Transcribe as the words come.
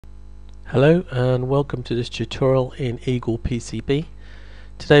Hello and welcome to this tutorial in Eagle PCB.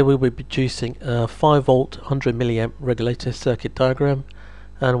 Today we will be producing a 5-volt 100 milliamp regulator circuit diagram,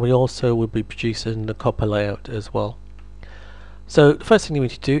 and we also will be producing the copper layout as well. So the first thing you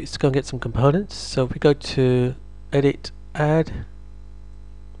need to do is to go and get some components. So if we go to Edit, Add,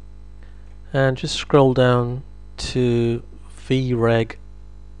 and just scroll down to VReg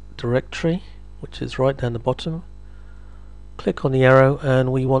directory, which is right down the bottom. Click on the arrow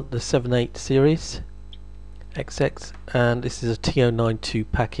and we want the 7.8 series XX, and this is a T092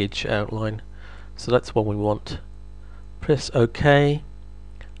 package outline, so that's what we want. Press OK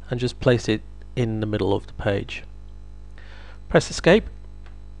and just place it in the middle of the page. Press escape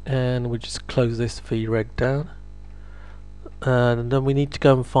and we just close this VReg down, and then we need to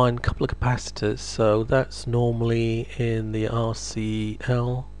go and find a couple of capacitors, so that's normally in the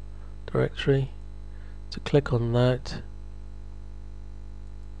RCL directory. So click on that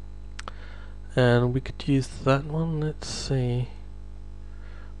and we could use that one. Let's see,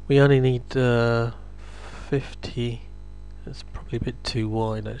 we only need 50. It's probably a bit too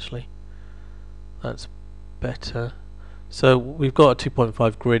wide actually. That's better. So we've got a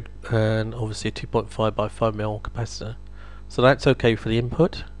 2.5 grid and obviously a 2.5 by 5 mil capacitor, so that's okay for the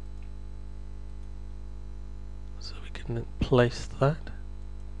input. So we can place that.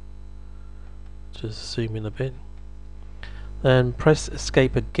 Just zoom in a bit. Then press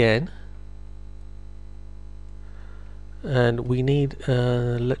escape again. And we need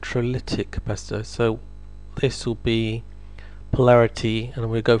an electrolytic capacitor, so this will be polarity, and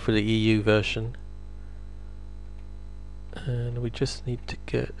we'll go for the EU version. And we just need to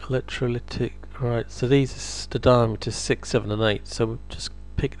get electrolytic. Right, so these is the diameter 6, 7 and 8, so we'll just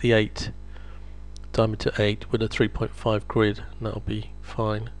pick the 8, diameter 8 with a 3.5 grid, and that'll be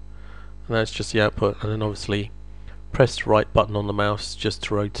fine. And that's just the output, and then obviously press the right button on the mouse just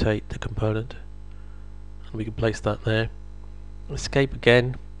to rotate the component. We can place that there. Escape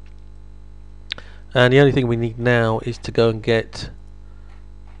again, and the only thing we need now is to go and get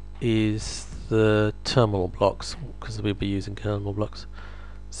the terminal blocks, because we'll be using terminal blocks.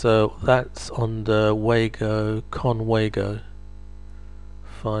 So that's on the Wago 500,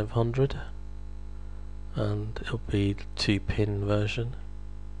 and it'll be the 2-pin version.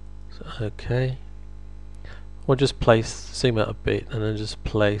 So okay, we'll just zoom out a bit and then just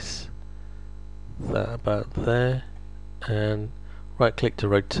place that about there, and right click to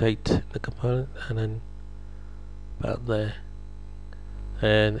rotate the component, and then about there,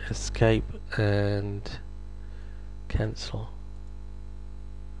 and escape and cancel.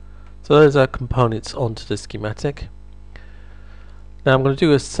 So those are components onto the schematic. Now I'm going to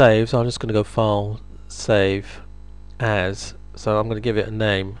do a save, so I'm just going to go File, Save As. So I'm going to give it a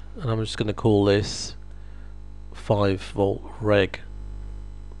name, and I'm just going to call this 5-volt reg.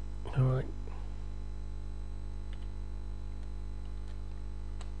 Alright.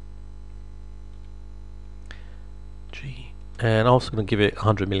 And I'm also going to give it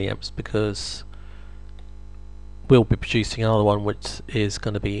 100 milliamps because we'll be producing another one which is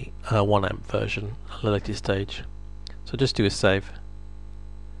going to be a 1 amp version at a later stage. So just do a save.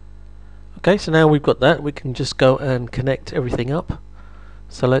 Okay, so now we've got that, we can just go and connect everything up.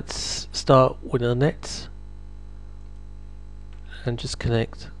 So let's start with the nets and just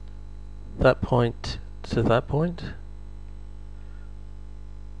connect that point to that point,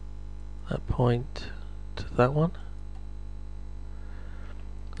 that point to that one.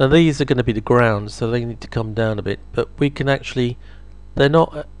 Now these are going to be the grounds, so they need to come down a bit, but we can actually, they're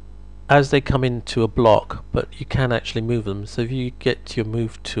not as they come into a block, but you can actually move them. So if you get your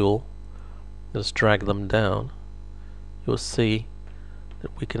move tool, just drag them down, you'll see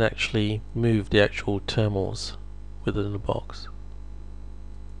that we can actually move the actual terminals within the box.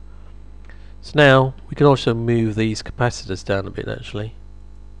 So now we can also move these capacitors down a bit actually.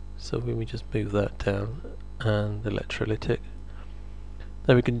 So when we just move that down, and the electrolytic,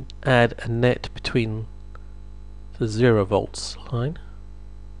 then we can add a net between the 0 volts line,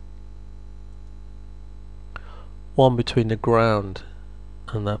 one between the ground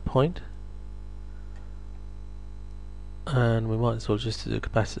and that point, and we might as well just do the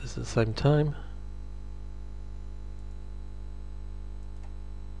capacitors at the same time.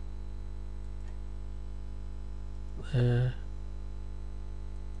 There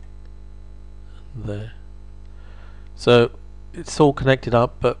and there. So it's all connected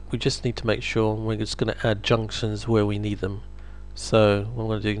up, but we just need to make sure, and we're just going to add junctions where we need them. So what I'm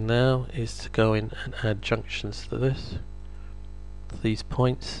going to do now is to go in and add junctions to these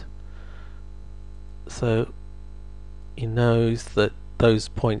points, so he knows that those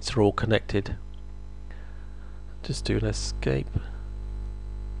points are all connected. Just do an escape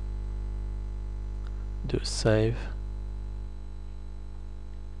do a save.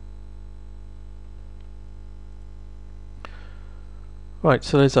 Right,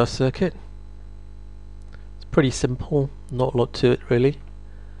 so there's our circuit. It's pretty simple, not a lot to it really.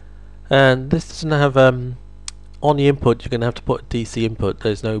 And this doesn't have on the input you're going to have to put a DC input.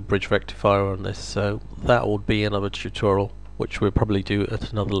 There's no bridge rectifier on this, so that would be another tutorial which we'll probably do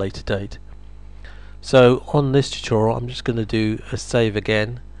at another later date. So on this tutorial I'm just going to do a save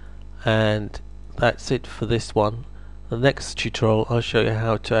again, and that's it for this one. The next tutorial I'll show you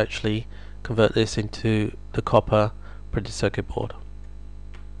how to actually convert this into the copper printed circuit board.